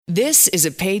This is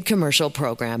a paid commercial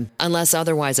program. Unless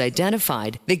otherwise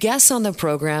identified, the guests on the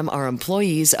program are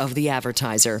employees of the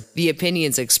advertiser. The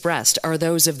opinions expressed are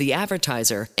those of the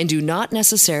advertiser and do not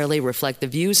necessarily reflect the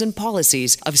views and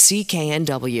policies of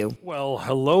CKNW. Well,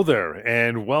 hello there,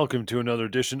 and welcome to another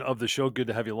edition of the show. Good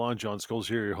to have you along. John Scholes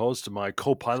here, your host. My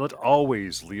co-pilot,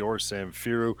 always, Lior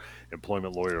Samfiru,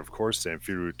 employment lawyer, of course,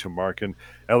 Samfiru Tumarkin,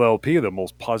 LLP, the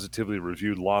most positively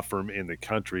reviewed law firm in the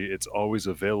country. It's always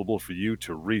available for you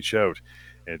to reach out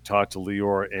and talk to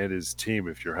Lior and his team.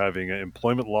 If you're having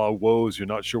employment law woes, you're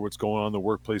not sure what's going on in the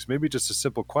workplace, maybe just a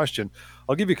simple question,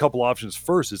 I'll give you a couple options.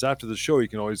 First is after the show, you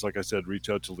can always, like I said,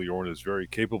 reach out to Lior and his very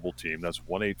capable team. That's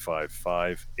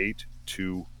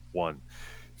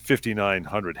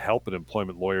 1-855-821-5900,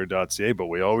 help@employmentlawyer.ca. But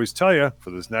we always tell you, for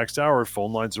this next hour,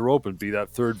 phone lines are open. Be that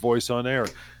third voice on air.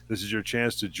 This is your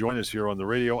chance to join us here on the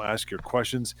radio, ask your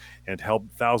questions, and help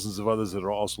thousands of others that are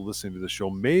also listening to the show,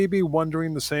 maybe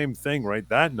wondering the same thing, right?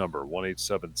 That number,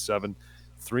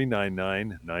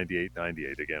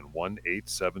 1-877-399-9898. Again,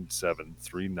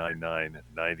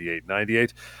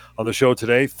 1-877-399-9898. On the show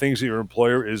today, things that your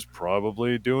employer is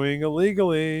probably doing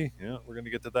illegally. Yeah, we're going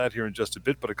to get to that here in just a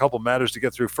bit, but a couple matters to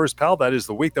get through. First, pal, that is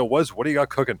the week that was. What do you got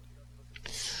cooking?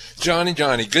 Johnny,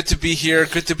 good to be here.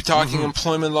 Good to be talking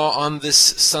employment law on this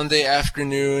Sunday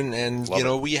afternoon. And,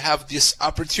 we have this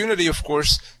opportunity, of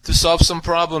course, to solve some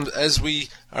problems as we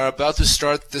are about to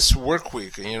start this work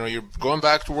week. You're going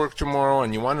back to work tomorrow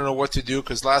and you want to know what to do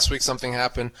because last week something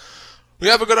happened. We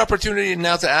have a good opportunity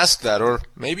now to ask that. Or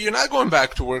maybe you're not going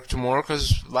back to work tomorrow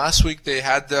because last week they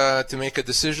had to make a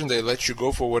decision. They let you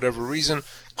go for whatever reason.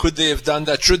 Could they have done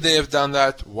that? Should they have done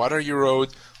that? What are you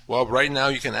owed? Well, right now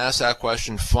you can ask that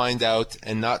question, find out,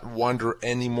 and not wonder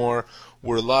anymore.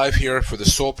 We're live here for the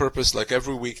sole purpose, like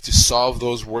every week, to solve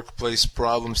those workplace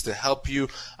problems, to help you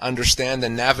understand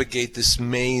and navigate this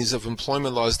maze of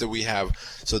employment laws that we have.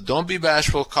 So don't be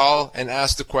bashful. Call and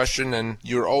ask the question, and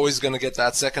you're always going to get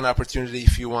that second opportunity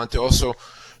if you want to also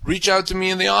reach out to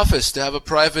me in the office to have a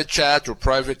private chat or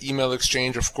private email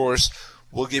exchange, of course.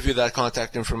 We'll give you that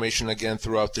contact information again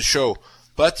throughout the show.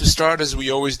 But to start, as we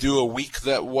always do, a week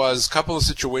that was, a couple of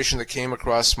situations that came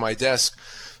across my desk.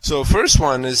 So first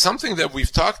one is something that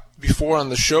we've talked before on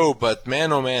the show, but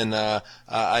man, oh man,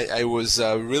 I was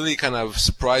really kind of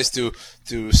surprised to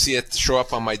see it show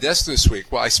up on my desk this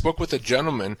week. Well, I spoke with a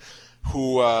gentleman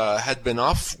who had been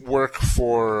off work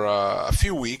for a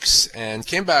few weeks and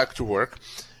came back to work.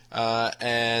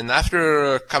 And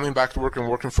after coming back to work and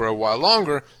working for a while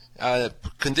longer,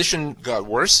 condition got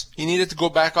worse. He needed to go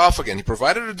back off again. He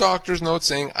provided a doctor's note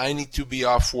saying, I need to be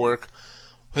off work.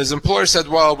 His employer said,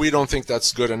 well, we don't think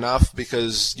that's good enough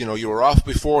because, you were off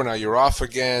before, now you're off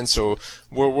again, so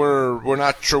we're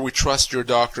not sure we trust your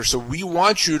doctor, so we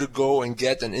want you to go and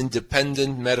get an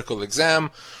independent medical exam.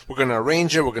 We're going to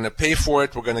arrange it, we're going to pay for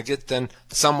it, we're going to get then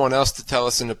someone else to tell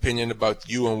us an opinion about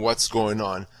you and what's going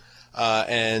on.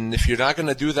 And if you're not going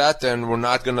to do that, then we're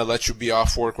not going to let you be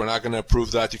off work. We're not going to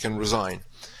approve that. You can resign.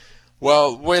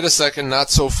 Well, wait a second. Not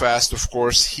so fast, of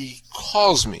course. He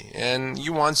calls me, and he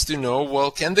wants to know, well,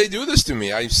 can they do this to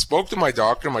me? I spoke to my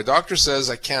doctor. My doctor says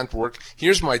I can't work.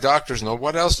 Here's my doctor's note.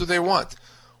 What else do they want?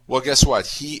 Well, guess what?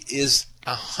 He is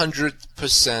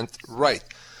 100% right.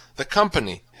 The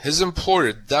company, his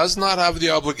employer, does not have the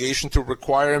obligation to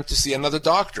require him to see another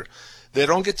doctor. They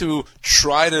don't get to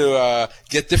try to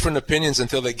get different opinions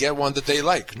until they get one that they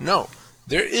like. No,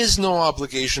 there is no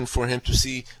obligation for him to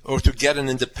see or to get an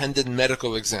independent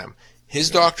medical exam. His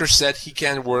doctor said he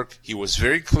can't work. He was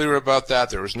very clear about that.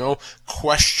 There was no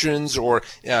questions or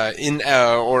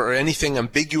anything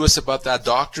ambiguous about that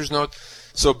doctor's note.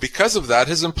 So because of that,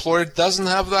 his employer doesn't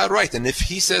have that right. And if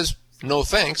he says no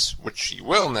thanks, which he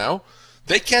will now,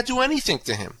 they can't do anything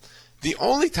to him. The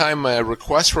only time a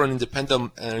request for an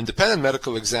independent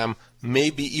medical exam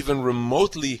may be even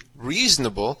remotely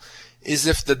reasonable is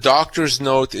if the doctor's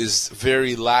note is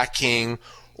very lacking,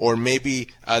 or maybe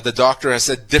the doctor has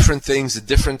said different things at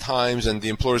different times and the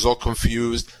employer is all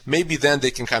confused. Maybe then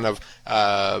they can kind of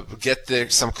get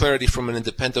some clarity from an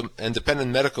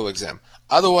independent medical exam.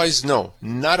 Otherwise, no,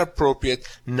 not appropriate,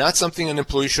 not something an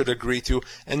employee should agree to.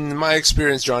 And in my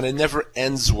experience, John, it never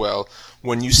ends well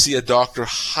when you see a doctor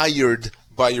hired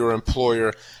by your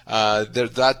employer.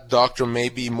 That doctor may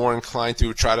be more inclined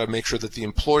to try to make sure that the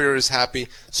employer is happy.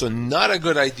 So not a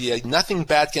good idea. Nothing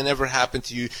bad can ever happen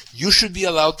to you. You should be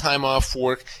allowed time off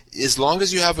work as long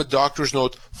as you have a doctor's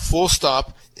note, full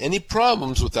stop. Any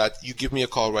problems with that, you give me a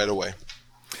call right away.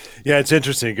 Yeah, it's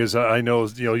interesting because I know,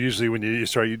 usually when you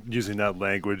start using that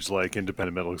language like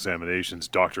independent medical examinations,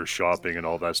 doctor shopping, and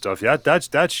all that stuff, yeah,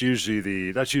 that's usually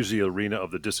the arena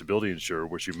of the disability insurer,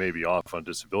 which you may be off on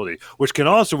disability, which can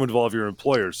also involve your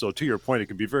employer. So to your point, it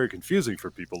can be very confusing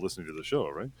for people listening to the show,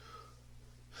 right?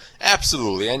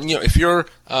 Absolutely, and if you're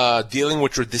dealing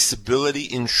with your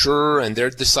disability insurer and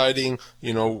they're deciding,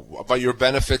 about your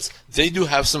benefits, they do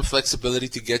have some flexibility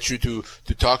to get you to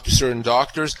talk to certain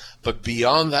doctors. But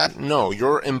beyond that, no,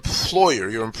 your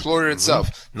employer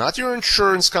itself, not your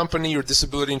insurance company, your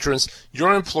disability insurance,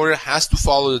 your employer has to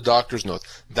follow the doctor's note.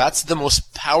 That's the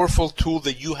most powerful tool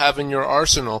that you have in your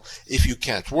arsenal if you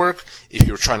can't work, if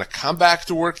you're trying to come back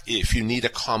to work, if you need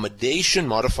accommodation,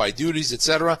 modified duties,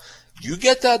 etc. You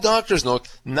get that doctor's note.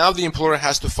 Now the employer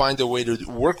has to find a way to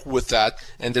work with that,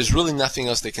 and there's really nothing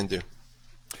else they can do.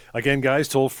 Again, guys,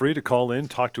 toll free to call in.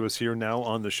 Talk to us here now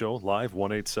on the show, live,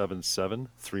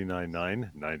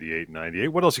 1-877-399-9898.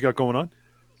 What else you got going on?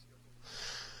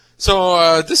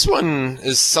 So this one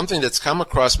is something that's come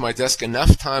across my desk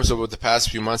enough times over the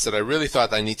past few months that I really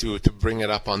thought I need to bring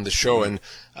it up on the show. And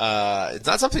it's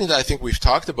not something that I think we've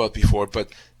talked about before, but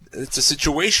it's a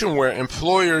situation where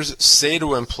employers say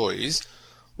to employees,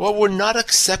 well, we're not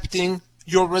accepting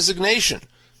your resignation.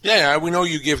 Yeah, we know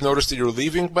you give notice that you're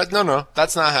leaving, but no,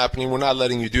 that's not happening. We're not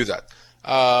letting you do that.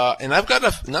 And I've got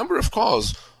a number of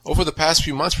calls over the past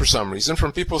few months for some reason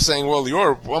from people saying, well,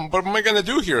 what am I going to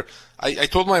do here? I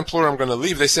told my employer I'm going to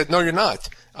leave. They said, no, you're not.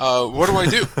 What do I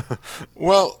do?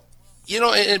 Well,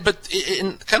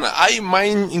 my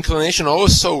inclination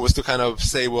also was to kind of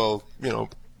say, well,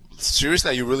 seriously,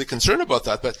 are you really concerned about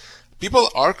that? But people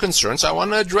are concerned, so I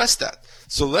want to address that.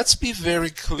 So let's be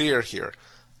very clear here.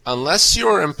 Unless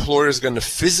your employer is going to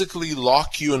physically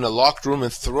lock you in a locked room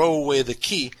and throw away the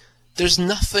key, there's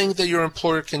nothing that your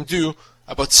employer can do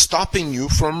about stopping you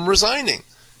from resigning.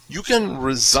 You can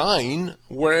resign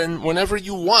whenever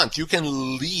you want. You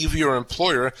can leave your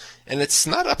employer, and it's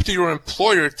not up to your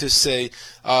employer to say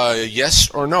yes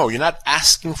or no. You're not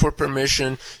asking for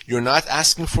permission. You're not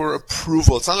asking for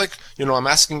approval. It's not like, I'm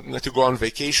asking to go on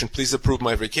vacation. Please approve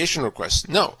my vacation request.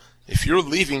 No. If you're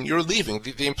leaving, you're leaving.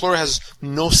 The employer has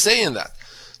no say in that.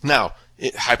 Now,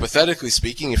 hypothetically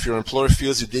speaking, if your employer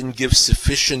feels you didn't give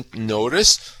sufficient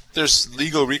notice, there's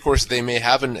legal recourse they may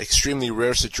have in extremely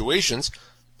rare situations.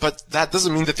 But that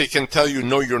doesn't mean that they can tell you,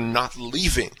 no, you're not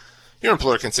leaving. Your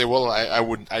employer can say, well,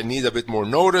 I need a bit more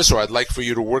notice, or I'd like for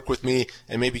you to work with me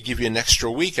and maybe give you an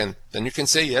extra week. And then you can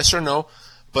say yes or no.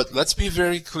 But let's be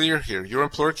very clear here. Your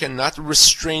employer cannot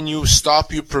restrain you,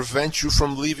 stop you, prevent you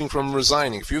from leaving, from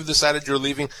resigning. If you've decided you're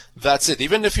leaving, that's it.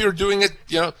 Even if you're doing it,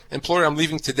 employer, I'm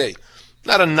leaving today.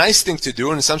 Not a nice thing to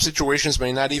do, and in some situations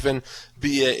may not even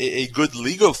be a good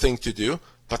legal thing to do,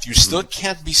 but you still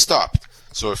can't be stopped.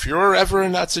 So if you're ever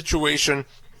in that situation,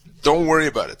 don't worry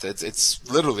about it. It's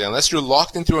literally, unless you're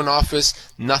locked into an office,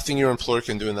 nothing your employer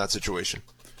can do in that situation.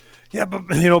 Yeah, but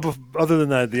but other than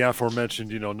that, the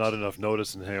aforementioned, not enough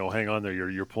notice, and hang on there,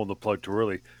 you're pulling the plug too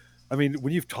early. I mean,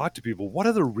 when you've talked to people, what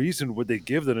other reason would they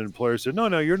give that an employer said, no,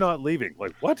 you're not leaving?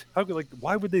 Like, what?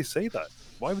 Why would they say that?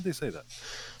 Why would they say that?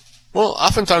 Well,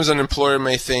 oftentimes an employer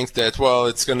may think that, well,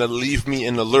 it's going to leave me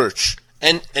in a lurch.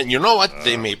 And you know what?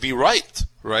 They may be right?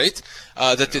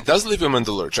 That it does leave him in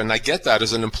the lurch. And I get that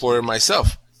as an employer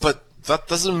myself. But that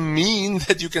doesn't mean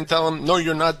that you can tell him, no,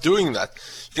 you're not doing that.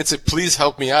 You can say, please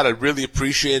help me out. I'd really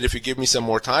appreciate it if you give me some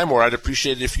more time, or I'd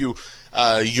appreciate it if you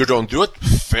don't do it.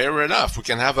 Fair enough. We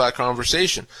can have that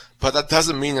conversation. But that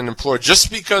doesn't mean an employer, just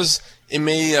because it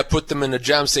may put them in a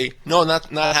jam, say, no,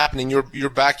 not happening. You're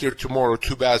back here tomorrow.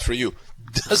 Too bad for you.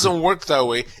 Doesn't work that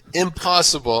way.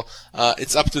 Impossible.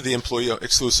 It's up to the employee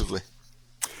exclusively.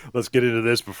 Let's get into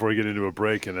this before we get into a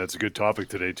break, and that's a good topic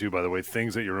today, too, by the way.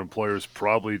 Things that your employer is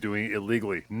probably doing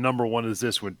illegally. Number one is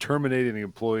this: when terminating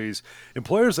employees,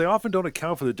 employers, they often don't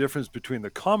account for the difference between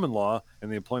the common law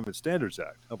and the Employment Standards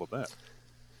Act. How about that?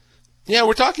 Yeah,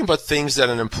 we're talking about things that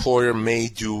an employer may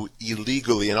do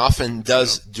illegally and often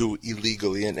does do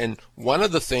illegally. And one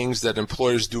of the things that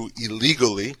employers do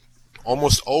illegally,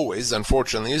 almost always,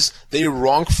 unfortunately, is they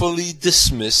wrongfully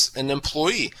dismiss an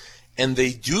employee. And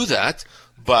they do that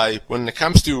by, when it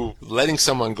comes to letting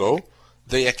someone go,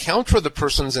 they account for the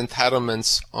person's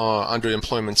entitlements under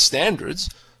employment standards,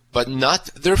 but not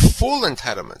their full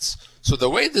entitlements. So the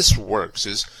way this works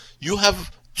is you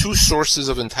have two sources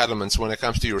of entitlements when it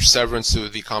comes to your severance, to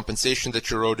the compensation that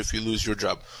you're owed if you lose your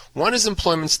job. One is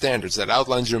employment standards that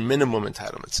outlines your minimum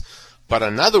entitlements. But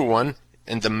another one,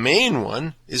 and the main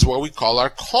one, is what we call our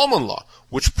common law,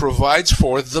 which provides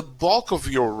for the bulk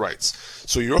of your rights.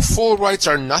 So your full rights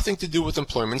are nothing to do with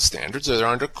employment standards. They're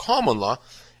under common law.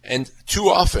 And too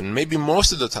often, maybe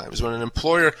most of the times, when an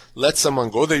employer lets someone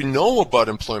go, they know about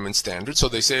employment standards, so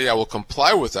they say, I will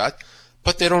comply with that,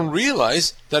 but they don't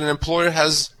realize that an employee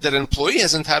has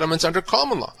entitlements under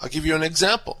common law. I'll give you an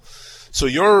example. So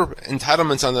your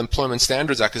entitlements on the Employment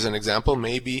Standards Act, as an example,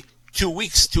 may be 2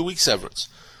 weeks severance.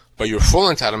 But your full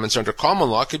entitlements under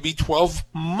common law could be 12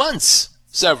 months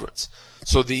severance.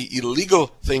 So the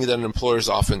illegal thing that employers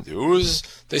often do is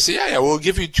they say, yeah, we'll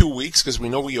give you 2 weeks because we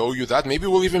know we owe you that. Maybe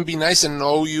we'll even be nice and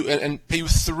owe you and pay you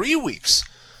 3 weeks.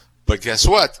 But guess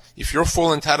what? If your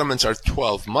full entitlements are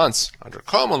 12 months under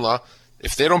common law,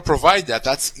 if they don't provide that,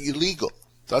 that's illegal.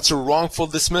 That's a wrongful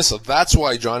dismissal. That's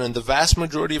why, John, in the vast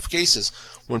majority of cases,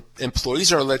 when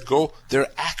employees are let go, they're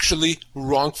actually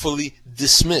wrongfully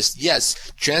dismissed.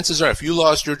 Yes, chances are if you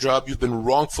lost your job, you've been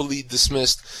wrongfully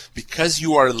dismissed because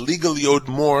you are legally owed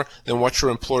more than what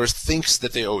your employer thinks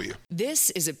that they owe you. This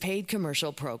is a paid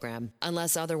commercial program.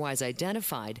 Unless otherwise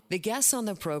identified, the guests on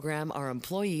the program are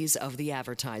employees of the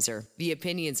advertiser. The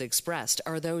opinions expressed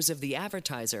are those of the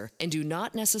advertiser and do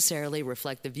not necessarily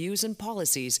reflect the views and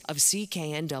policies of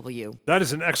CKNW. That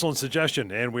is an excellent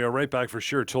suggestion, and we are right back for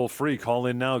sure. Toll free. Call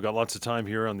in now. Got lots of time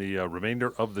here on the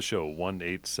remainder of the show.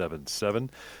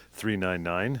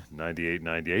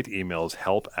 1-877-399-9898. Emails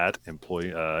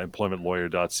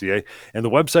help@employmentlawyer.ca. And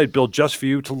the website built just for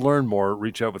you to learn more.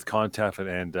 Reach out with contact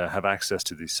and have access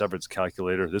to the severance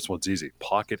calculator. This one's easy.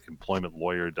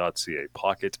 pocketemploymentlawyer.ca.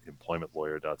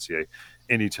 pocketemploymentlawyer.ca.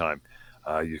 Anytime.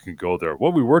 You can go there.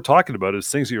 What we were talking about is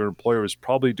things that your employer is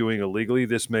probably doing illegally.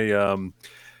 This may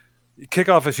kick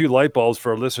off a few light bulbs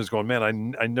for our listeners going,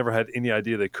 man, I never had any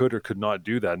idea they could or could not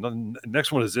do that. And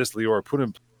next one is this, Lior, put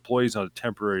employees on a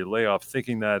temporary layoff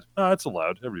thinking that, it's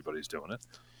allowed. Everybody's doing it.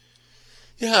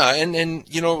 Yeah, and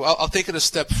I'll take it a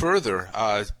step further.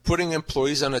 Putting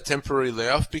employees on a temporary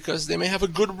layoff because they may have a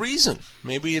good reason.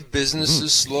 Maybe a business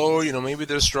is slow, maybe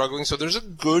they're struggling. So there's a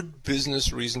good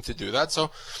business reason to do that.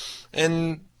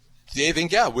 And they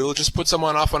think, we'll just put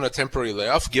someone off on a temporary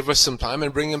layoff, give us some time,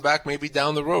 and bring them back maybe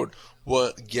down the road.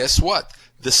 Well, guess what?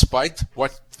 Despite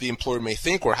what the employer may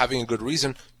think or having a good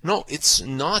reason, no, it's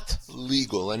not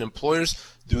legal. And employers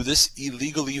do this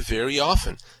illegally very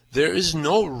often. There is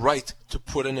no right to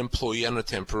put an employee on a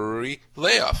temporary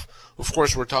layoff. Of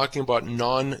course, we're talking about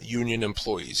non-union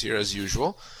employees here as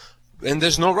usual. And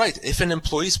there's no right. If an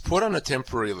employee is put on a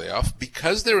temporary layoff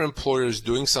because their employer is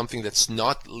doing something that's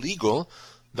not legal,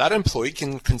 that employee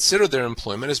can consider their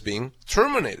employment as being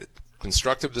terminated.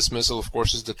 Constructive dismissal, of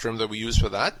course, is the term that we use for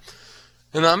that.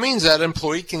 And that means that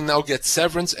employee can now get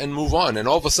severance and move on. And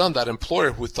all of a sudden, that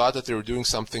employer who thought that they were doing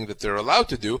something that they're allowed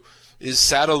to do is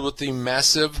saddled with the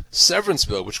massive severance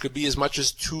bill, which could be as much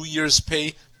as 2 years'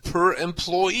 pay per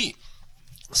employee.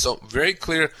 So very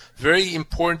clear, very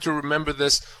important to remember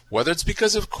this, whether it's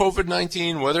because of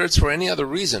COVID-19, whether it's for any other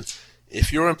reason.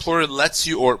 If your employer lets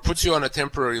you or puts you on a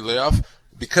temporary layoff,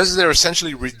 because they're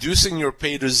essentially reducing your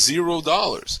pay to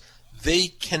 $0, they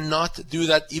cannot do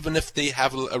that even if they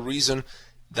have a reason.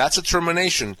 That's a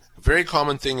termination. A very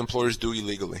common thing employers do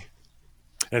illegally.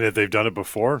 And if they've done it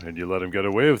before and you let them get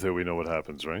away with it, we know what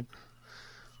happens, right?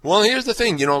 Well, here's the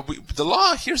thing.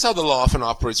 Here's how the law often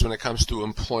operates when it comes to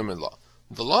employment law.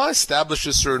 The law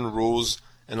establishes certain rules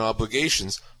and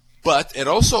obligations, but it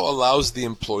also allows the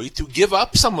employee to give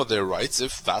up some of their rights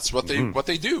if that's what they want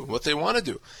to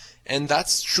do. And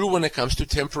that's true when it comes to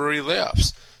temporary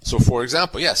layoffs. So, for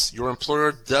example, yes, your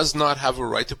employer does not have a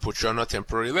right to put you on a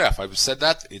temporary layoff. I've said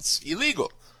that it's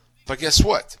illegal. But guess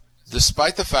what?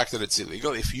 Despite the fact that it's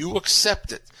illegal, if you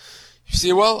accept it, you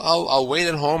say, well, I'll wait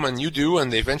at home, and you do,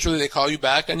 and eventually they call you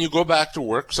back, and you go back to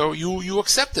work, so you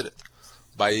accepted it.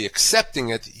 By accepting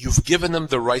it, you've given them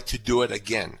the right to do it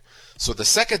again. So the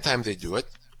second time they do it,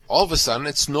 all of a sudden,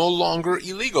 it's no longer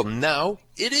illegal. Now,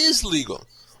 it is legal.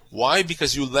 Why?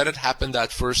 Because you let it happen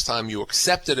that first time, you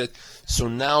accepted it, so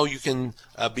now you can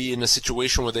be in a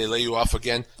situation where they lay you off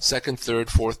again, second, third,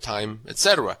 fourth time,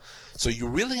 etc. So you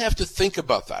really have to think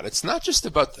about that. It's not just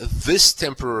about this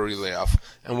temporary layoff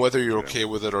and whether you're okay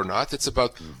with it or not. It's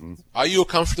about, are you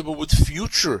comfortable with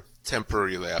future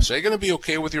temporary layoffs? Are you going to be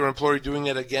okay with your employer doing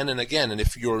it again and again? And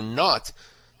if you're not,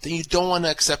 then you don't want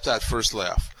to accept that first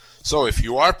layoff. So if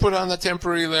you are put on a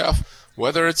temporary layoff,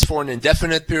 whether it's for an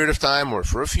indefinite period of time or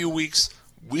for a few weeks,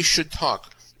 we should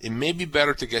talk. It may be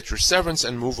better to get your severance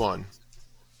and move on.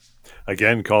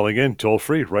 Again, calling in toll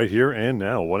free right here and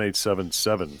now,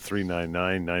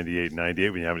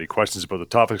 1-877-399-9898. When you have any questions about the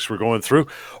topics we're going through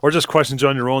or just questions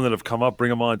on your own that have come up, bring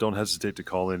them on. Don't hesitate to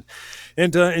call in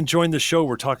and join the show.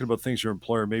 We're talking about things your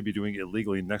employer may be doing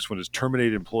illegally. Next one is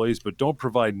terminate employees, but don't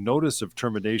provide notice of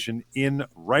termination in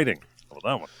writing. How about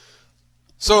that one?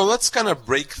 So let's kind of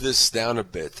break this down a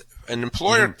bit. An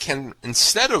employer can,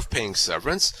 instead of paying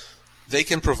severance, they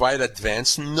can provide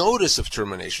advance notice of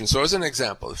termination. So as an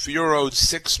example, if you're owed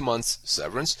 6 months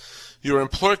severance, your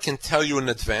employer can tell you in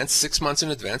advance, 6 months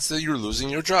in advance, that you're losing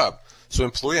your job. So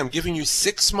employee, I'm giving you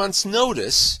 6 months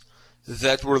notice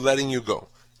that we're letting you go.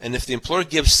 And if the employer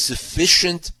gives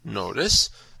sufficient notice,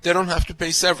 they don't have to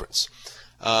pay severance.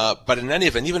 But in any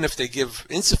event, even if they give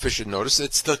insufficient notice,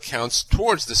 it still counts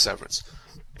towards the severance.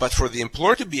 But for the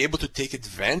employer to be able to take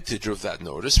advantage of that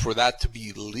notice, for that to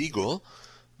be legal,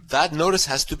 that notice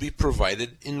has to be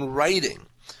provided in writing.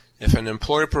 If an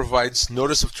employer provides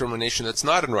notice of termination that's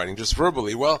not in writing, just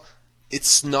verbally, well,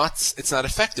 it's not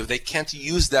effective. They can't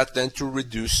use that then to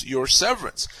reduce your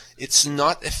severance. It's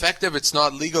not effective, it's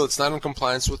not legal, it's not in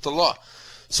compliance with the law.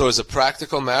 So as a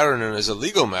practical matter and as a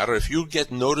legal matter, if you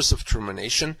get notice of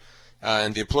termination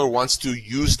and the employer wants to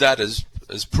use that as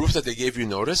proof that they gave you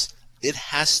notice, it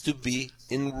has to be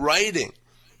in writing.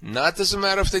 Doesn't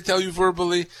matter if they tell you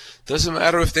verbally, doesn't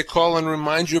matter if they call and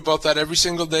remind you about that every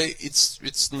single day,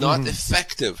 it's not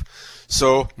effective.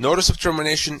 So notice of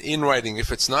termination in writing.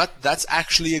 If it's not, that's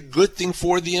actually a good thing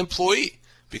for the employee,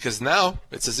 because now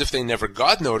it's as if they never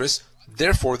got notice,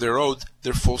 therefore they're owed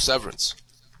their full severance.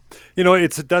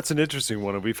 That's an interesting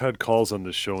one, and we've had calls on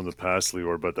this show in the past,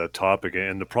 Lior, about that topic.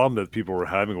 And the problem that people were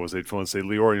having was they'd phone and say,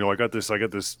 Lior, I got this,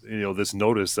 this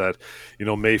notice that,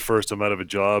 May 1st I'm out of a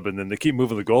job, and then they keep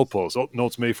moving the goalposts. Oh no,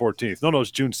 it's May 14th. No,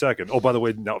 it's June 2nd. Oh, by the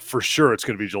way, now for sure it's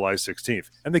going to be July 16th,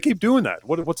 and they keep doing that.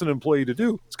 What's an employee to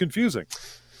do? It's confusing.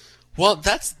 Well,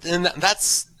 that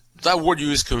word you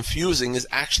use, confusing, is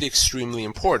actually extremely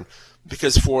important.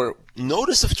 Because for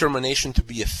notice of termination to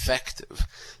be effective,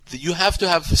 you have to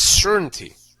have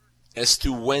certainty as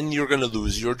to when you're going to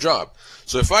lose your job.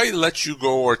 So if I let you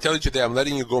go or tell you today I'm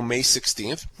letting you go May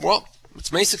 16th, well,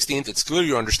 it's May 16th, it's clear,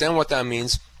 you understand what that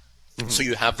means, so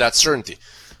you have that certainty.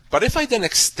 But if I then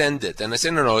extend it and I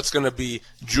say, no, it's going to be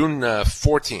June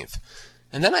 14th,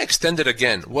 and then I extend it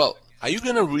again, well, are you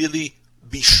going to really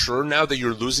be sure now that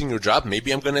you're losing your job?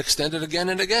 Maybe I'm going to extend it again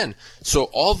and again. So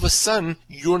all of a sudden,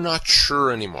 you're not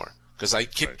sure anymore because I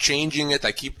keep changing it.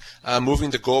 I keep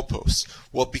moving the goalposts.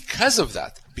 Well, because of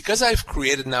that, because I've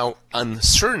created now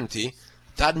uncertainty,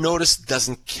 that notice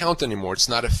doesn't count anymore. It's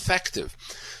not effective.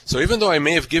 So even though I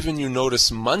may have given you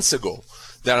notice months ago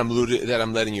that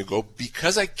I'm letting you go,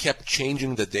 because I kept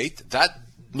changing the date, that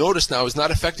notice now is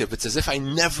not effective. It's as if I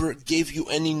never gave you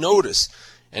any notice.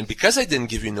 And because I didn't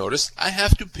give you notice, I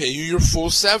have to pay you your full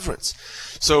severance.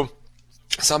 So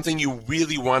something you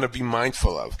really want to be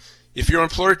mindful of. If your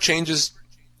employer changes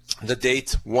the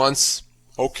date once,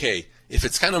 okay. If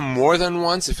it's kind of more than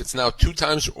once, if it's now 2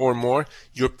 times or more,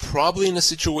 you're probably in a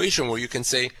situation where you can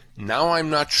say, now I'm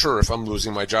not sure if I'm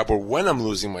losing my job or when I'm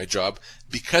losing my job.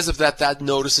 Because of that, that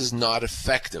notice is not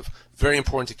effective. Very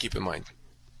important to keep in mind.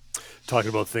 Talking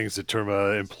about things that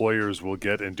employers will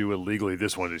get and do illegally.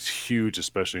 This one is huge,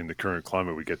 especially in the current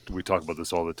climate. We talk about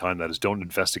this all the time. That is, don't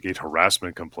investigate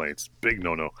harassment complaints. Big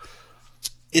no-no.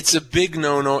 It's a big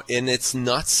no-no, and it's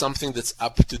not something that's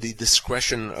up to the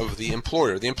discretion of the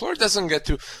employer. The employer doesn't get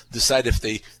to decide if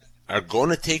they are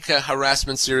going to take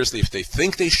harassment seriously, if they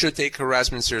think they should take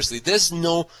harassment seriously. There's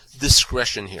no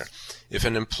discretion here. If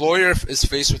an employer is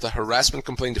faced with a harassment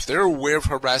complaint, if they're aware of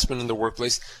harassment in the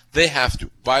workplace, they have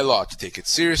to, by law, to take it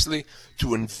seriously,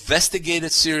 to investigate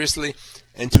it seriously,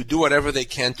 and to do whatever they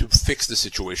can to fix the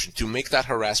situation, to make that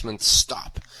harassment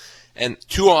stop. And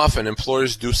too often,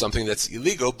 employers do something that's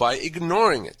illegal by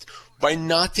ignoring it, by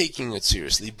not taking it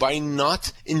seriously, by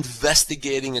not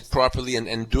investigating it properly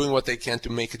and doing what they can to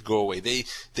make it go away. They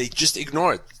just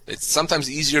ignore it. It's sometimes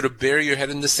easier to bury your head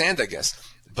in the sand, I guess.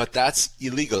 But that's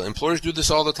illegal. Employers do this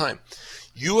all the time.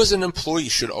 You as an employee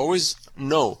should always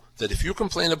know that if you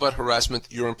complain about harassment,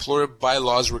 your employer by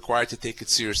law is required to take it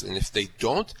seriously. And if they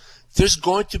don't, there's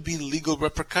going to be legal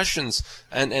repercussions.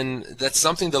 And that's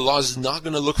something the law is not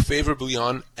going to look favorably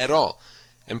on at all.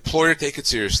 Employer, take it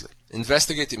seriously.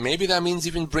 Investigate it. Maybe that means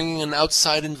even bringing an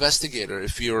outside investigator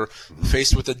if you're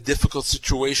faced with a difficult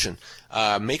situation.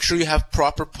 Make sure you have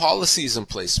proper policies in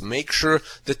place. Make sure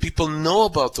that people know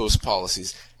about those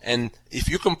policies. And if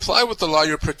you comply with the law,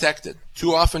 you're protected.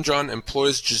 Too often, John,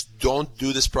 employers just don't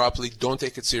do this properly, don't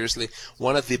take it seriously.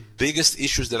 One of the biggest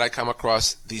issues that I come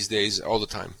across these days all the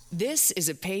time. This is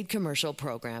a paid commercial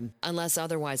program. Unless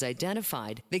otherwise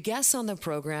identified, the guests on the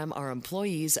program are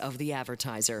employees of the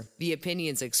advertiser. The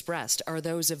opinions expressed are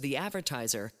those of the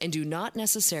advertiser and do not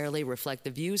necessarily reflect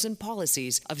the views and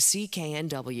policies of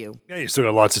CKNW. Yeah, you still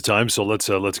got lots of time, so let's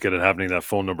get it happening. That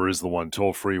phone number is the one,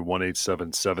 toll free,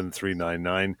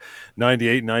 1-877-399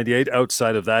 9898.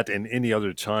 Outside of that and any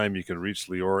other time, you can reach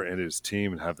Lior and his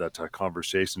team and have that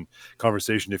conversation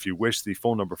if you wish. The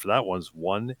phone number for that one's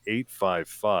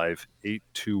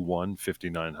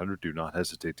 1-855-821-5900. Do not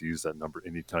hesitate to use that number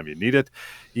anytime you need it.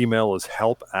 Email is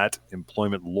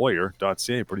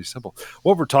help@employmentlawyer.ca. Pretty simple.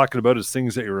 What we're talking about is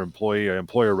things that your employer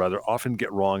often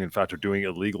get wrong. In fact, are doing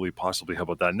illegally, possibly. How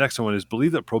about that? Next one is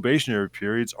believe that probationary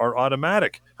periods are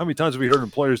automatic. How many times have we heard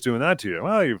employers doing that to you?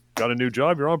 Well, you've got a new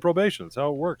job, you're on probation. That's how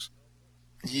it works.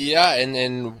 Yeah,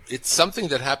 and it's something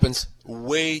that happens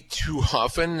way too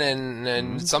often, and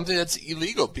it's something that's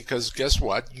illegal, because guess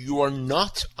what? You are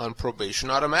not on probation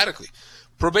automatically.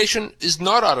 Probation is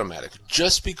not automatic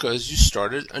just because you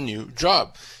started a new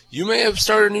job. You may have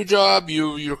started a new job,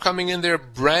 you're coming in there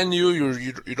brand new,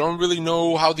 you don't really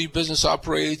know how the business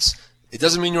operates. It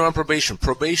doesn't mean you're on probation.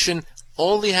 Probation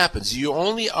only happens. You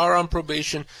only are on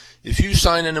probation if you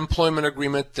sign an employment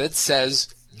agreement that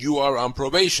says you are on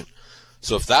probation.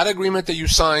 So if that agreement that you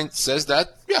signed says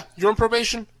that, yeah, you're on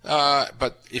probation.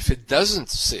 But if it doesn't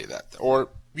say that, or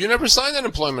you never signed an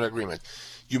employment agreement,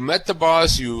 you met the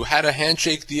boss, you had a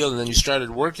handshake deal, and then you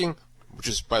started working, which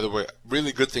is, by the way, a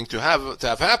really good thing to have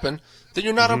happen, then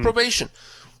you're not on probation.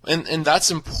 And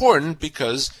that's important,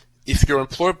 because if your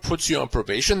employer puts you on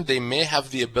probation, they may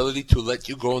have the ability to let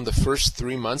you go in the first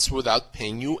 3 months without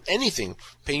paying you anything,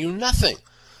 paying you nothing.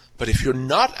 But if you're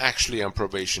not actually on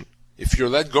probation, if you're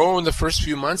let go in the first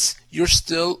few months, you're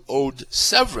still owed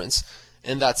severance,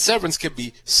 and that severance can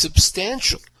be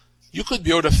substantial. You could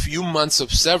be owed a few months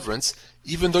of severance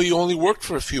even though you only worked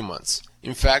for a few months.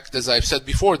 In fact, as I've said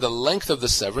before, the length of the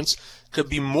severance could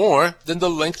be more than the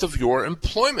length of your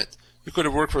employment. You could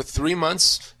have worked for 3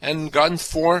 months and gotten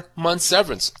 4 months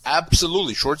severance.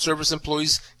 Absolutely. Short service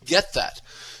employees get that.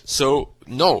 So,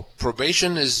 no,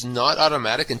 probation is not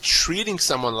automatic, and treating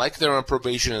someone like they're on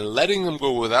probation and letting them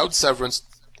go without severance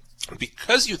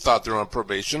because you thought they're on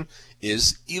probation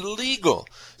is illegal.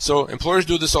 So, employers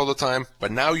do this all the time,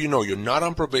 but now you know you're not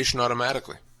on probation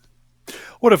automatically.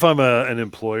 What if I'm an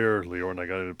employer, Lior, and I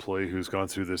got an employee who's gone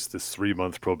through this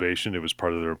 3-month probation? It was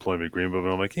part of their employment agreement,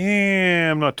 but I'm like,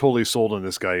 I'm not totally sold on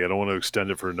this guy yet. I want to extend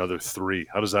it for another 3.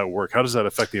 How does that work? How does that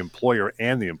affect the employer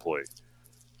and the employee?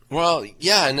 Well,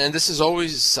 yeah, and this is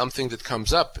always something that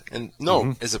comes up. And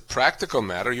no, as a practical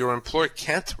matter, your employer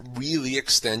can't really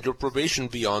extend your probation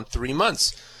beyond 3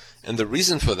 months. And the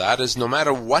reason for that is no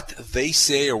matter what they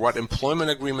say or what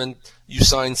employment agreement you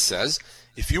sign says,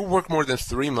 if you work more than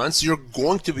 3 months, you're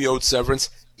going to be owed severance,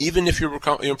 even if your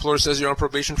employer says you're on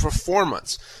probation for 4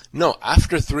 months. No,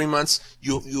 after 3 months,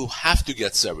 you have to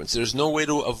get severance. There's no way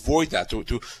to avoid that,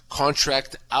 to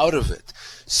contract out of it.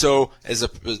 So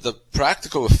the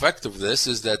practical effect of this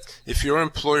is that if your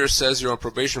employer says you're on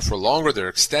probation for longer, they're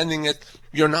extending it,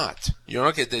 you're not.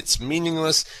 It's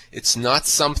meaningless. It's not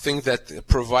something that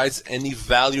provides any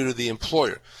value to the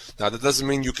employer. Now, that doesn't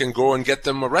mean you can go and get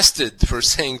them arrested for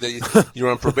saying that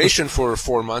you're on probation for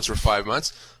 4 months or 5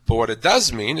 months. But what it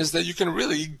does mean is that you can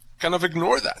really kind of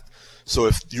ignore that. So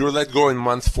if you're let go in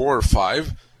month 4 or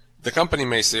 5, the company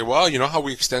may say, well, you know how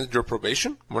we extended your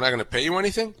probation? We're not going to pay you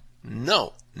anything?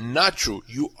 No, not true.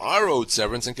 You are owed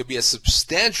severance, and could be a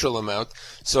substantial amount.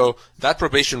 So that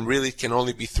probation really can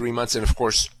only be 3 months, and of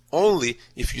course, only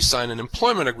if you sign an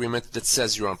employment agreement that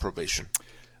says you're on probation.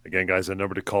 Again, guys, a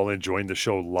number to call in, join the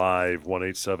show live,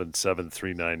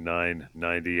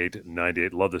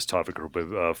 1-877-399-9898. Love this topic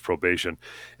of probation.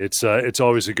 It's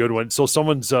always a good one. So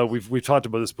someone's, we've talked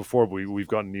about this before, but we've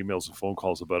gotten emails and phone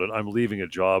calls about it. I'm leaving a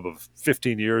job of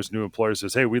 15 years. New employer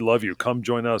says, hey, we love you. Come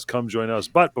join us.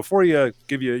 But before you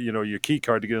give your key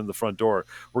card to get in the front door,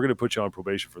 we're going to put you on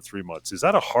probation for 3 months. Is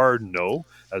that a hard no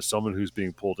as someone who's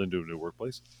being pulled into a new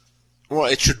workplace? Well,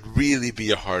 it should really be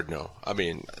a hard no. I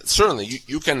mean, certainly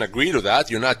you can agree to that.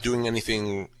 You're not doing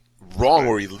anything wrong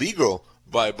or illegal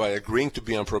by agreeing to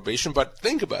be on probation. But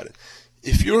think about it.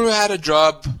 If you had a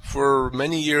job for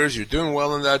many years, you're doing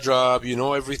well in that job, you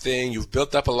know everything, you've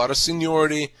built up a lot of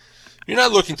seniority, you're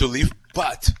not looking to leave,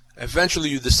 but eventually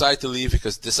you decide to leave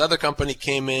because this other company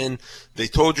came in, they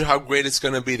told you how great it's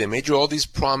going to be, they made you all these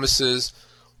promises.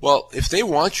 Well, if they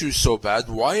want you so bad,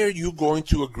 why are you going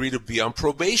to agree to be on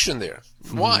probation there?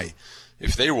 Why?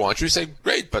 If they want you, say,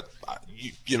 great, but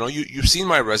you've seen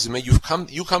my resume. You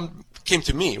came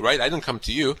to me, right? I didn't come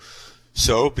to you.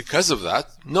 So because of that,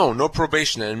 no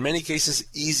probation. And in many cases,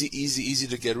 easy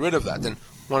to get rid of that. And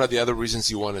one of the other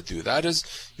reasons you want to do that is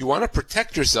you want to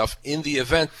protect yourself in the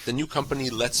event the new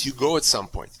company lets you go at some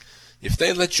point. If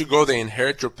they let you go, they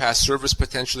inherit your past service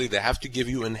potentially. They have to give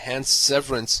you enhanced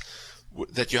severance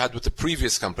that you had with the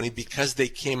previous company because they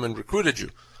came and recruited you.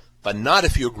 but not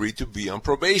if you agree to be on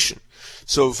probation.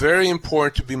 So very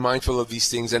important to be mindful of these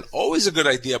things, and always a good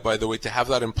idea, by the way, to have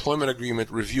that employment agreement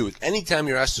reviewed anytime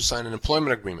you're asked to sign an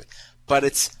employment agreement. But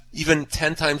it's even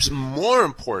 10 times more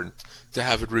important to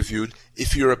have it reviewed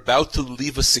if you're about to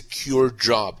leave a secure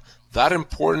job. That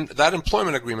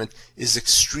employment agreement is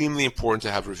extremely important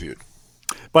to have reviewed.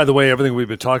 By the way, everything we've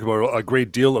been talking about, a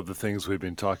great deal of the things we've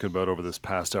been talking about over this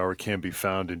past hour can be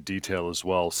found in detail as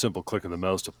well. Simple click of the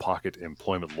mouse to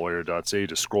pocketemploymentlawyer.ca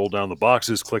to scroll down the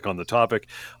boxes, click on the topic.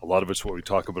 A lot of it's what we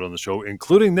talk about on the show,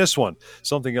 including this one.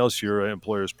 Something else your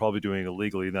employer is probably doing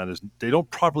illegally, and that is they don't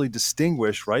properly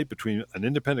distinguish, right, between an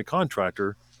independent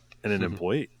contractor and an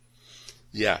employee.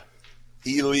 Yeah.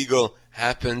 Illegal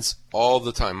happens all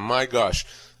the time. My gosh.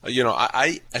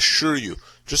 I assure you,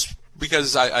 just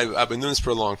because I've been doing this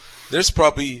for long, there's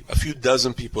probably a few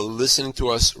dozen people listening to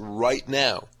us right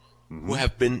now who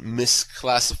have been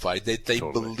misclassified. They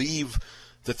believe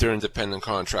that they're independent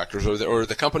contractors, or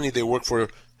the company they work for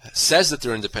says that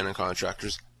they're independent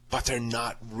contractors, but they're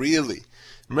not really.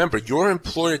 Remember, your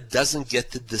employer doesn't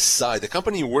get to decide. The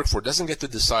company you work for doesn't get to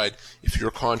decide if you're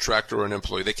a contractor or an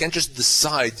employee. They can't just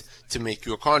decide to make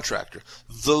you a contractor.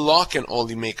 The law can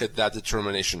only make that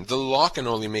determination. The law can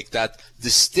only make that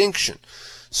distinction.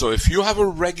 So if you have a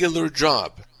regular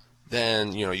job,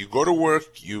 then you go to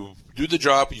work, you do the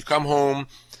job, you come home,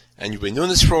 and you've been doing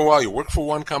this for a while, you work for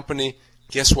one company,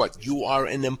 guess what? You are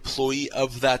an employee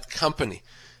of that company.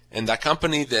 And that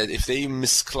company, that if they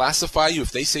misclassify you,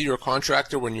 if they say you're a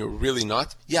contractor when you're really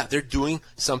not, yeah, they're doing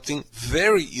something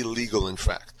very illegal, in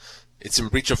fact. It's in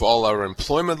breach of all our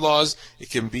employment laws. It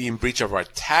can be in breach of our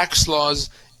tax laws.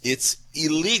 It's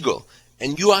illegal.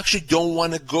 And you actually don't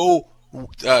want to go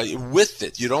with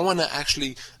it. You don't want to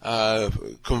actually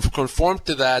conform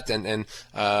to that and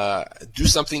do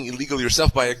something illegal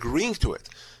yourself by agreeing to it.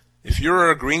 If you're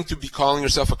agreeing to be calling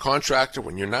yourself a contractor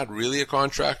when you're not really a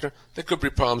contractor, there could be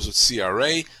problems with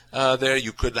CRA there.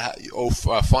 You could owe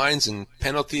fines and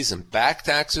penalties and back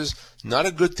taxes. Not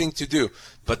a good thing to do.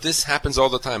 But this happens all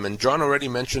the time. And John already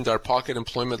mentioned our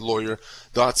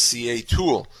pocketemploymentlawyer.ca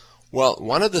tool. Well,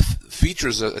 one of the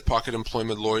features at Pocket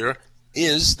Employment Lawyer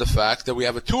is the fact that we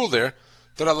have a tool there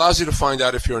that allows you to find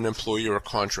out if you're an employee or a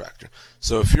contractor.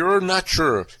 So if you're not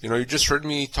sure, you just heard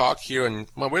me talk here and,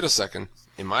 well, wait a second.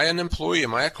 Am I an employee?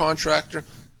 Am I a contractor?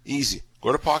 Easy.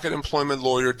 Go to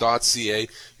pocketemploymentlawyer.ca,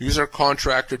 use our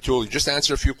contractor tool. You just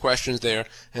answer a few questions there,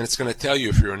 and it's going to tell you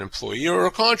if you're an employee or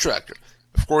a contractor.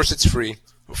 Of course, it's free.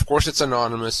 Of course, it's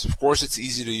anonymous. Of course, it's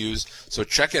easy to use. So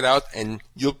check it out, and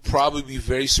you'll probably be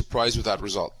very surprised with that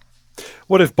result.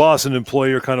 What if boss and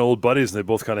employee are kind of old buddies, and they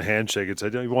both kind of handshake and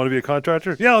say, you want to be a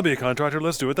contractor? Yeah, I'll be a contractor.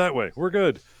 Let's do it that way. We're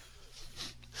good.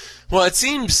 Well, it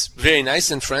seems very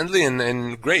nice and friendly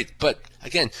and great, but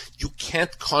again, you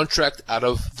can't contract out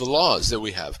of the laws that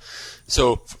we have.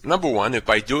 So, number one, if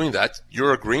by doing that,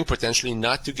 you're agreeing potentially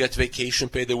not to get vacation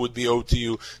pay that would be owed to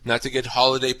you, not to get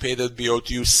holiday pay that would be owed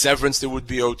to you, severance that would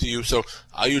be owed to you. So,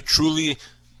 are you truly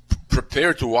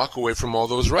prepared to walk away from all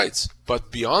those rights?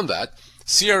 But beyond that,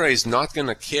 CRA is not going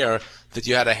to care that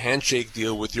you had a handshake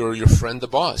deal with your friend, the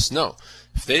boss. No.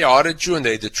 If they audit you and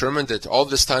they determine that all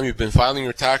this time you've been filing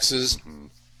your taxes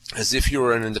as if you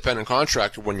were an independent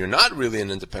contractor when you're not really an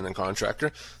independent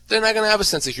contractor, they're not going to have a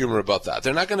sense of humor about that.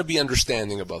 They're not going to be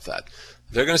understanding about that.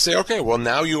 They're going to say, okay, well,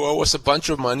 now you owe us a bunch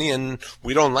of money and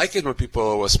we don't like it when people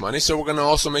owe us money, so we're going to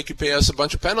also make you pay us a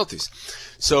bunch of penalties.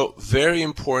 So very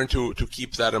important to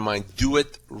keep that in mind. Do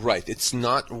it right. It's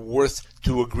not worth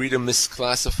to agree to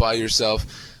misclassify yourself.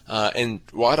 And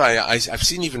what I've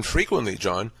seen even frequently,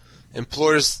 John,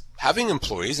 employers having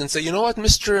employees and say, you know what,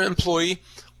 Mr. Employee,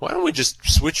 why don't we just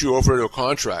switch you over to a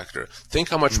contractor? Think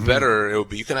how much better it would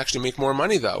be. You can actually make more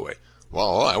money that way.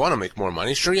 Well, I want to make more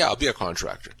money. Sure, yeah, I'll be a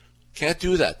contractor. Can't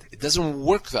do that. It doesn't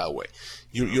work that way.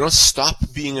 You don't stop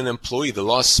being an employee. The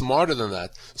law is smarter than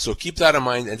that. So keep that in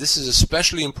mind. And this is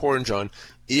especially important, John,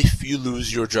 if you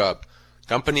lose your job.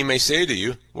 Company may say to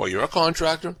you, well, you're a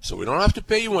contractor, so we don't have to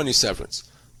pay you any severance.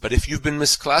 But if you've been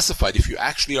misclassified, if you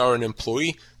actually are an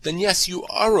employee, then yes, you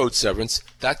are owed severance.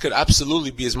 That could absolutely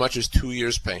be as much as 2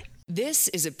 years' pay. This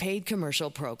is a paid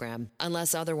commercial program.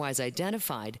 Unless otherwise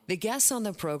identified, the guests on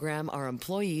the program are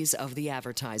employees of the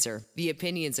advertiser. The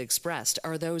opinions expressed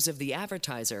are those of the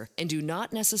advertiser and do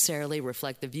not necessarily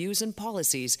reflect the views and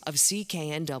policies of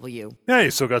CKNW. Yeah,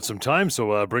 you still got some time,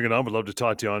 so bring it on. We'd love to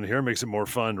talk to you on here. Makes it more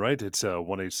fun, right? It's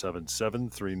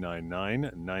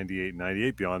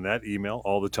 1-877-399-9898. Beyond that, email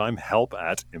all the time,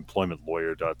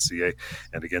 help@employmentlawyer.ca.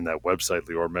 And again, that website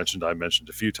Lior mentioned, I mentioned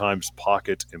a few times,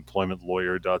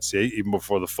 pocketemploymentlawyer.ca. day, even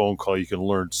before the phone call. You can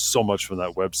learn so much from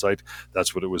that website.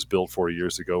 That's what it was built for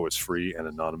years ago. It's free and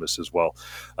anonymous as well.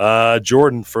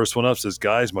 Jordan, first one up, says,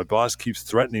 guys, my boss keeps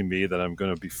threatening me that I'm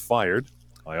going to be fired.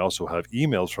 I also have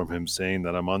emails from him saying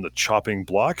that I'm on the chopping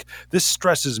block. This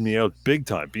stresses me out big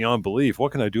time, beyond belief.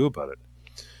 What can I do about it?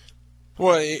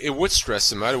 Well, it would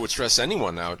stress him out. It would stress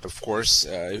anyone out, of course.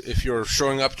 If you're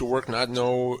showing up to work not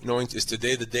knowing is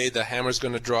today the day the hammer's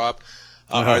going to drop,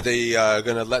 are they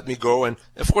going to let me go? And,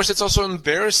 of course, it's also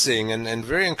embarrassing and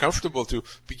very uncomfortable to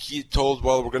be told,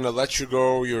 well, we're going to let you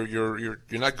go. You're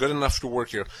not good enough to work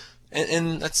here.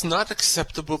 And that's not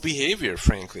acceptable behavior,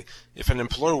 frankly. If an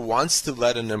employer wants to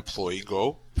let an employee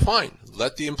go, fine,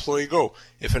 let the employee go.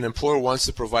 If an employer wants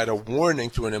to provide a warning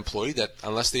to an employee that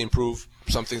unless they improve,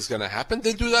 something's going to happen,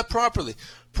 then do that properly.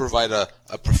 Provide a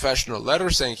professional letter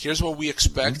saying, here's what we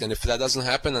expect, and if that doesn't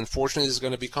happen, unfortunately, there's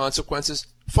going to be consequences,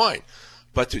 fine.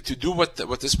 But to do what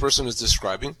this person is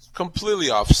describing, completely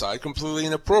offside, completely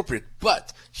inappropriate.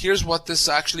 But here's what this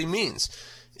actually means.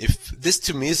 If this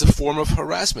to me is a form of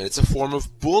harassment, it's a form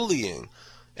of bullying.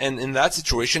 And in that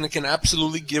situation, it can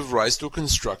absolutely give rise to a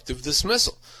constructive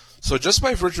dismissal. So just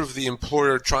by virtue of the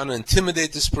employer trying to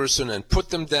intimidate this person and put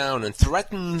them down and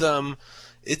threaten them,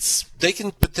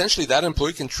 that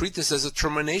employee can treat this as a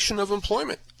termination of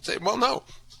employment. Say, well, no,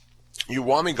 you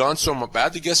want me gone so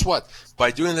badly, guess what? By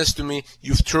doing this to me,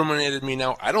 you've terminated me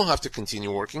now. I don't have to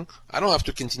continue working. I don't have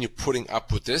to continue putting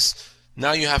up with this.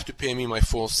 Now you have to pay me my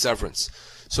full severance.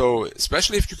 So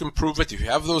especially if you can prove it, if you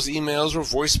have those emails or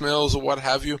voicemails or what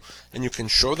have you, and you can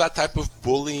show that type of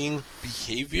bullying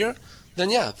behavior, then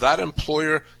yeah, that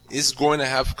employer is going to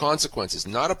have consequences.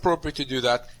 Not appropriate to do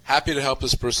that. Happy to help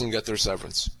this person get their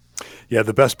severance. Yeah,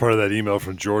 the best part of that email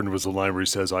from Jordan was the line where he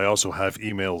says, I also have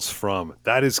emails from.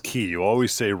 That is key. You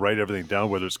always say write everything down,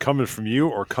 whether it's coming from you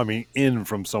or coming in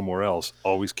from somewhere else.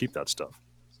 Always keep that stuff.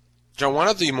 John, one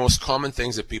of the most common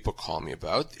things that people call me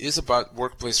about is about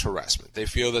workplace harassment. They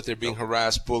feel that they're being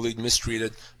harassed, bullied,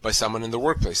 mistreated by someone in the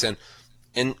workplace.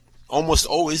 And almost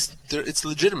always, it's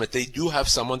legitimate. They do have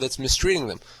someone that's mistreating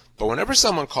them. But whenever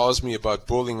someone calls me about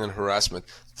bullying and harassment,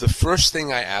 the first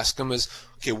thing I ask them is,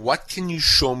 okay, what can you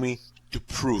show me to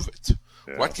prove it?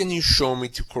 Yeah. What can you show me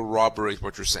to corroborate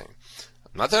what you're saying?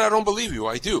 Not that I don't believe you,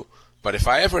 I do. But if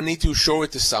I ever need to show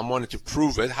it to someone and to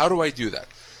prove it, how do I do that?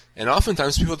 And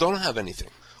oftentimes people don't have anything,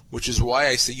 which is why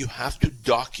I say you have to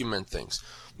document things.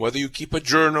 Whether you keep a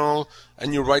journal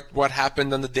and you write what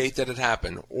happened on the date that it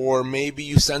happened, or maybe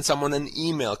you send someone an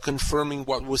email confirming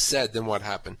what was said and what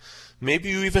happened. Maybe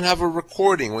you even have a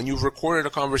recording when you've recorded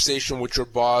a conversation with your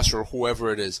boss or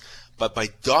whoever it is. But by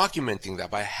documenting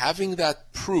that, by having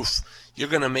that proof, you're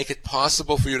going to make it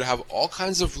possible for you to have all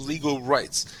kinds of legal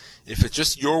rights. If it's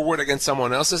just your word against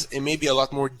someone else's, it may be a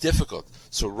lot more difficult.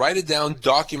 So write it down,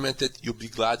 document it. You'll be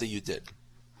glad that you did.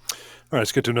 All right,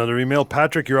 let's get to another email.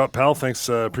 Patrick, you're up, pal. Thanks.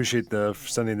 Appreciate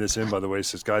sending this in, by the way. It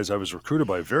says, guys, I was recruited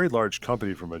by a very large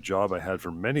company from a job I had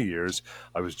for many years.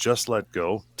 I was just let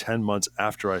go 10 months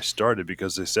after I started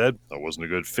because they said I wasn't a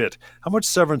good fit. How much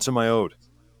severance am I owed?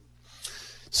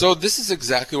 So this is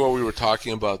exactly what we were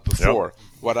talking about before. Yep.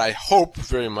 What I hope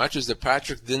very much is that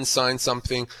Patrick didn't sign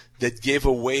something that gave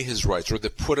away his rights or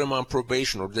that put him on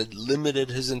probation or that limited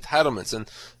his entitlements.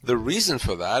 And the reason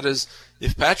for that is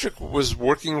if Patrick was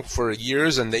working for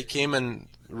years and they came and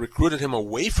recruited him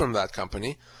away from that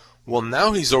company, well,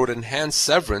 now he's owed enhanced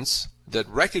severance that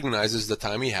recognizes the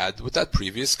time he had with that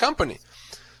previous company.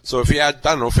 So if he had,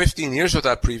 15 years with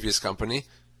that previous company,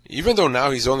 even though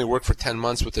now he's only worked for 10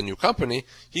 months with the new company,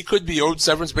 he could be owed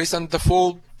severance based on the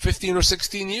full 15 or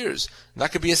 16 years. And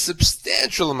that could be a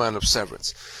substantial amount of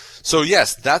severance. So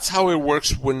yes, that's how it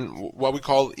works when what we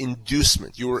call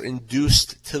inducement. You were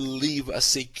induced to leave a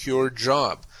secure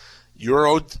job. You're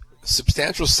owed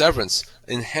substantial severance,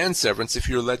 enhanced severance, if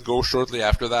you're let go shortly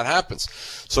after that happens.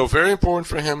 So very important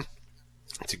for him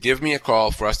to give me a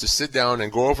call, for us to sit down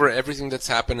and go over everything that's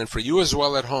happened, and for you as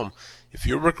well at home. If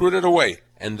you're recruited away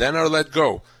and then are let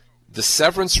go, the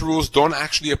severance rules don't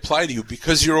actually apply to you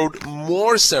because you're owed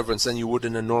more severance than you would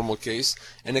in a normal case,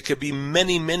 and it could be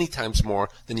many, many times more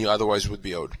than you otherwise would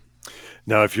be owed.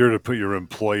 Now, if you're to put your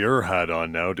employer hat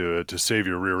on now to save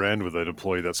your rear end with an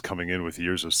employee that's coming in with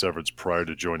years of severance prior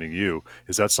to joining you,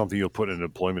 is that something you'll put in an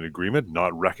employment agreement,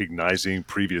 not recognizing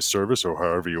previous service or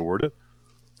however you word it?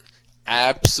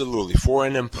 Absolutely. For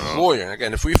an employer, and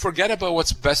again, if we forget about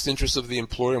what's best interest of the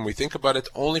employer and we think about it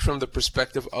only from the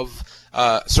perspective of,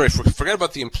 if we forget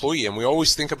about the employee and we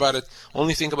always think about it from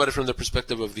the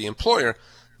perspective of the employer,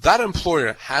 that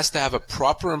employer has to have a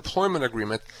proper employment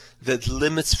agreement that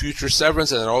limits future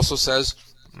severance, and it also says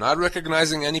not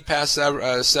recognizing any past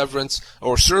severance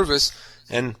or service,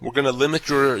 and we're going to limit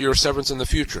your severance in the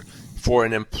future. For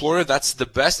an employer, that's the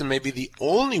best and maybe the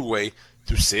only way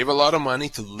to save a lot of money,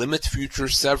 to limit future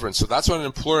severance. So that's what an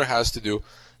employer has to do.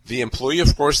 The employee,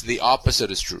 of course, the opposite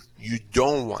is true. You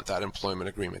don't want that employment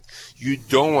agreement. You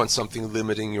don't want something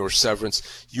limiting your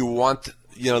severance. You want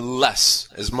less,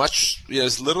 as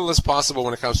little as possible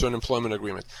when it comes to an employment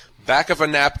agreement. Back of a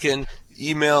napkin,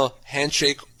 email,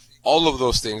 handshake, all of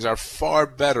those things are far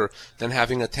better than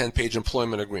having a 10-page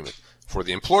employment agreement. For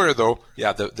the employer, though,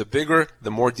 the bigger, the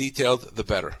more detailed, the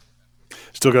better.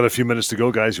 Still got a few minutes to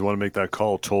go, guys. You want to make that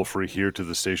call toll free here to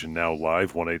the station now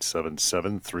live,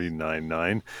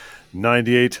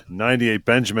 1-877-399-9898.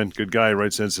 Benjamin, good guy,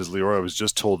 writes in, says, Lior, I was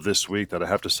just told this week that I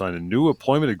have to sign a new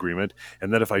employment agreement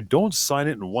and that if I don't sign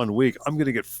it in 1 week, I'm going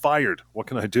to get fired. What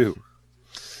can I do?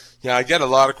 Yeah, I get a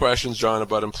lot of questions, John,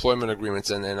 about employment agreements,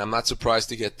 and I'm not surprised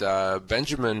to get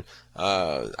Benjamin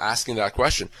asking that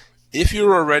question. If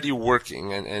you're already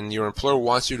working and your employer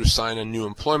wants you to sign a new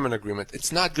employment agreement,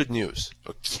 it's not good news.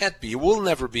 It can't be. It will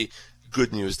never be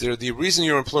good news. The reason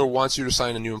your employer wants you to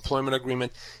sign a new employment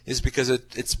agreement is because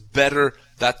it's better,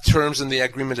 that terms in the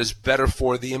agreement is better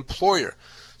for the employer.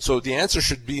 So the answer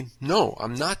should be, no,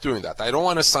 I'm not doing that. I don't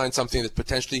want to sign something that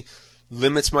potentially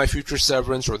limits my future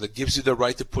severance or that gives you the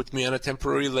right to put me on a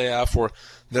temporary layoff or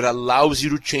that allows you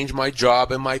to change my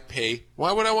job and my pay.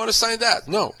 Why would I want to sign that?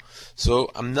 No.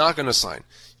 So I'm not going to sign.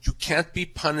 You can't be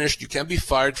punished. You can't be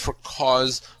fired for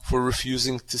cause for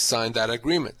refusing to sign that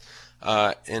agreement.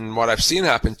 And what I've seen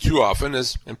happen too often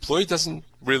is employee doesn't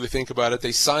really think about it.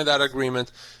 They sign that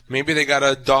agreement. Maybe they got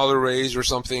 $1 raise or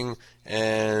something,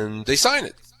 and they sign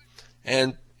it.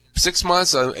 And 6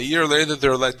 months, a year later,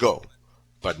 they're let go.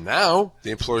 But now the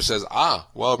employer says,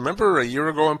 well, remember a year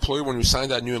ago, employee, when you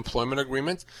signed that new employment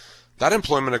agreement? That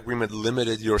employment agreement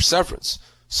limited your severance.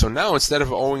 So now instead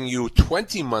of owing you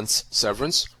 20 months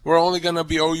severance, we're only going to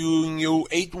be owing you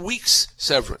 8 weeks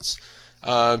severance.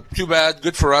 Too bad.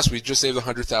 Good for us. We just saved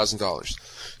 $100,000.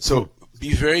 So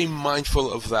be very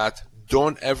mindful of that.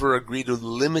 Don't ever agree to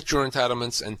limit your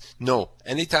entitlements. And no,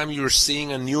 anytime you're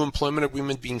seeing a new employment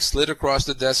agreement being slid across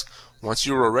the desk, once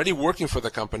you're already working for the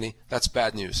company, that's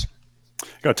bad news.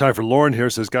 Got time for Lauren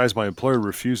here. Says, guys, my employer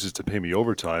refuses to pay me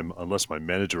overtime unless my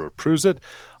manager approves it.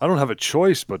 I don't have a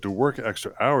choice but to work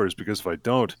extra hours because if I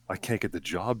don't, I can't get the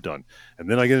job done. And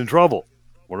then I get in trouble.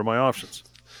 What are my options?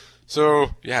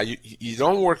 So, you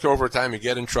don't work overtime, you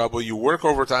get in trouble. You work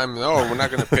overtime, we're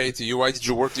not going to pay it to you. Why did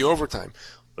you work the overtime?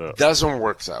 Doesn't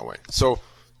work that way. So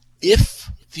if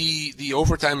the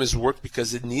overtime is worked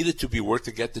because it needed to be worked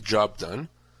to get the job done,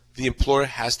 the employer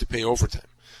has to pay overtime.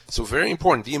 So very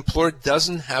important, the employer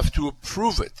doesn't have to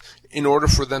approve it in order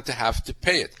for them to have to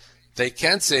pay it. They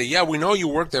can't say, we know you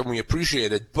worked and we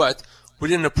appreciate it, but we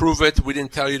didn't approve it, we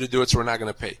didn't tell you to do it, so we're not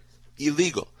going to pay.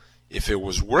 Illegal. If it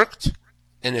was worked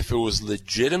and if it was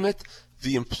legitimate,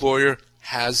 the employer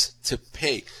has to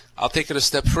pay. I'll take it a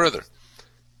step further.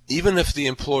 Even if the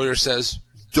employer says,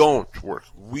 don't work,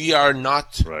 we are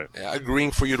not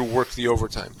agreeing for you to work the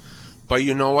overtime. But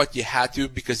you know what? You had to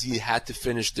because you had to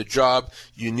finish the job.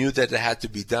 You knew that it had to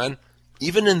be done.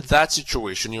 Even in that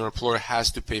situation, your employer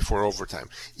has to pay for overtime.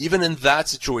 Even in that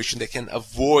situation, they can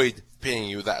avoid paying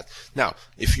you that. Now,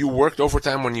 if you worked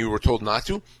overtime when you were told not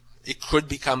to, it could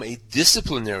become a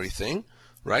disciplinary thing,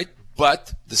 right?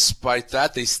 But despite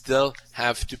that, they still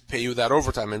have to pay you that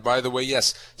overtime. And by the way,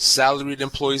 yes, salaried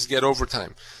employees get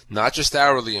overtime, not just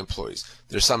hourly employees.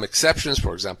 There's some exceptions.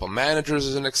 For example, managers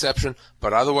is an exception,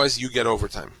 but otherwise you get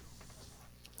overtime.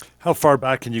 How far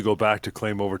back can you go back to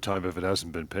claim overtime if it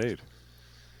hasn't been paid?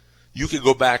 You could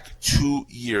go back 2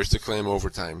 years to claim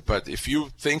overtime. But if you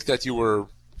think that you were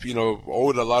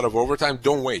owed a lot of overtime,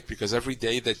 don't wait, because every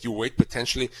day that you wait,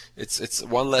 potentially it's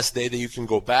one less day that you can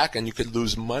go back, and you could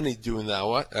lose money doing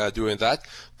that.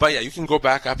 But you can go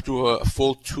back up to a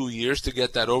full 2 years to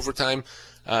get that overtime.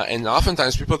 And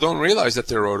oftentimes people don't realize that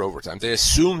they're owed overtime. They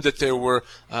assume that they were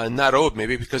not owed,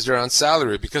 maybe because they're on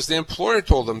salary, because the employer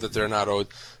told them that they're not owed.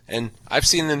 And I've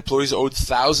seen employees owed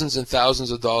thousands and thousands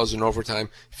of dollars in overtime.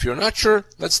 If you're not sure,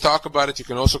 let's talk about it. You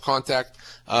can also contact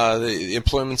the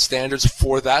employment standards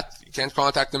for that. You can't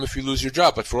contact them if you lose your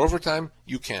job, but for overtime,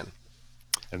 you can.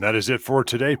 And that is it for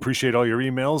today. Appreciate all your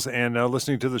emails and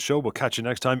listening to the show. We'll catch you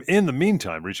next time. In the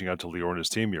meantime, reaching out to Lior and his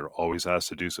team, you're always asked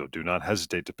to do so. Do not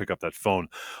hesitate to pick up that phone.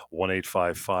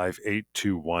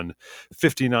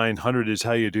 1-855-821-5900 is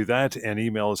how you do that. And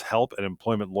email is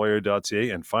help@employmentlawyer.ca.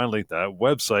 And finally, that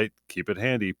website, keep it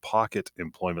handy,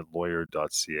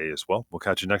 pocketemploymentlawyer.ca as well. We'll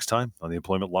catch you next time on the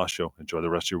Employment Law Show. Enjoy the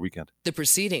rest of your weekend. The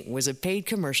proceeding was a paid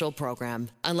commercial program.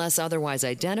 Unless otherwise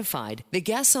identified, the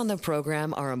guests on the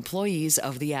program are employees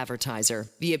of the advertiser.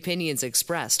 The opinions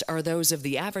expressed are those of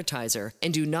the advertiser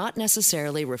and do not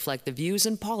necessarily reflect the views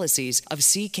and policies of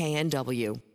CKNW.